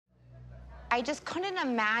I just couldn't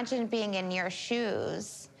imagine being in your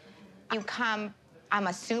shoes. You come, I'm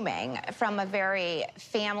assuming, from a very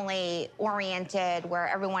family-oriented, where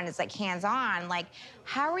everyone is like hands-on. Like,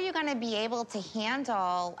 how are you gonna be able to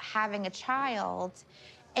handle having a child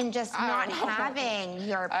and just not having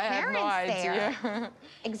your parents there? Idea.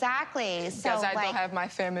 Exactly. Because I don't have my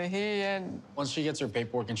family here. And once she gets her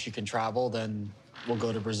paperwork and she can travel, then we'll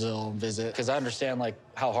go to Brazil and visit. Because I understand, like,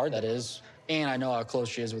 how hard that is. And I know how close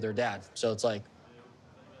she is with her dad. So it's like...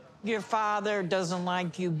 Your father doesn't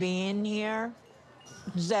like you being here?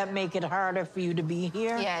 Does that make it harder for you to be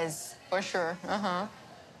here? yes, for sure.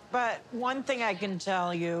 But one thing I can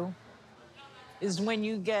tell you is when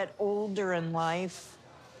you get older in life,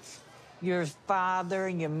 your father,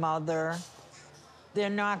 your mother, they're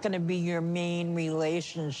not going to be your main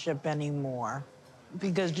relationship anymore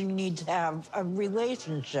because you need to have a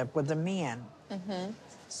relationship with a man.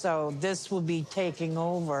 So this will be taking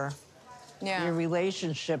over your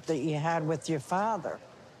relationship that you had with your father.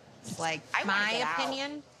 Like, my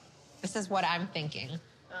opinion, this is what I'm thinking.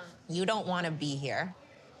 You don't want to be here.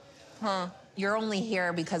 You're only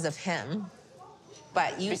here because of him.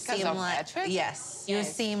 But you seem like... Patrick? Yes. You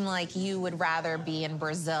seem like you would rather be in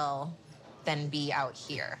Brazil than be out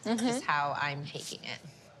here, is how I'm taking it.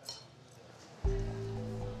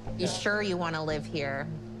 You sure you want to live here?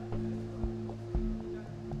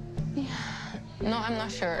 No, I'm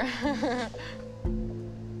not sure.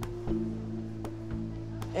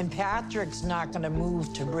 And Patrick's not going to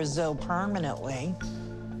move to Brazil permanently.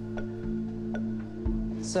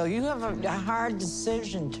 So you have a hard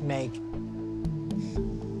decision to make.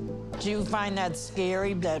 Do you find that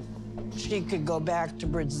scary that she could go back to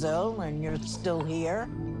Brazil and you're still here?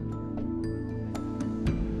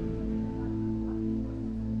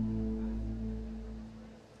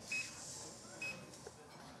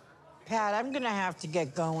 Pat, I'm gonna have to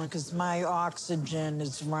get going because my oxygen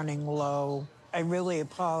is running low. I really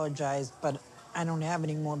apologize, but I don't have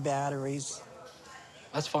any more batteries.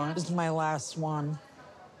 That's fine. This is my last one.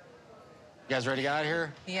 You guys ready to get out of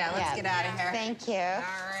here? Yeah, let's get out of here. Thank you.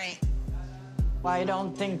 All right. I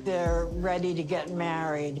don't think they're ready to get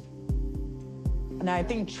married. And I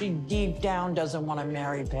think she deep down doesn't want to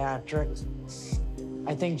marry Patrick.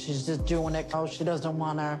 I think she's just doing it because she doesn't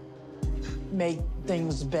want to make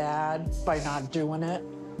things bad by not doing it.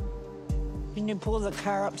 Can you pull the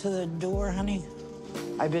car up to the door, honey?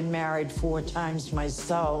 I've been married 4 times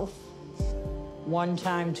myself. 1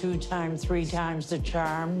 time, 2 times, 3 times the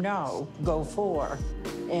charm. No, go 4.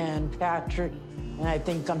 And Patrick, and I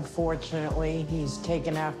think unfortunately, he's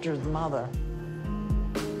taken after his mother.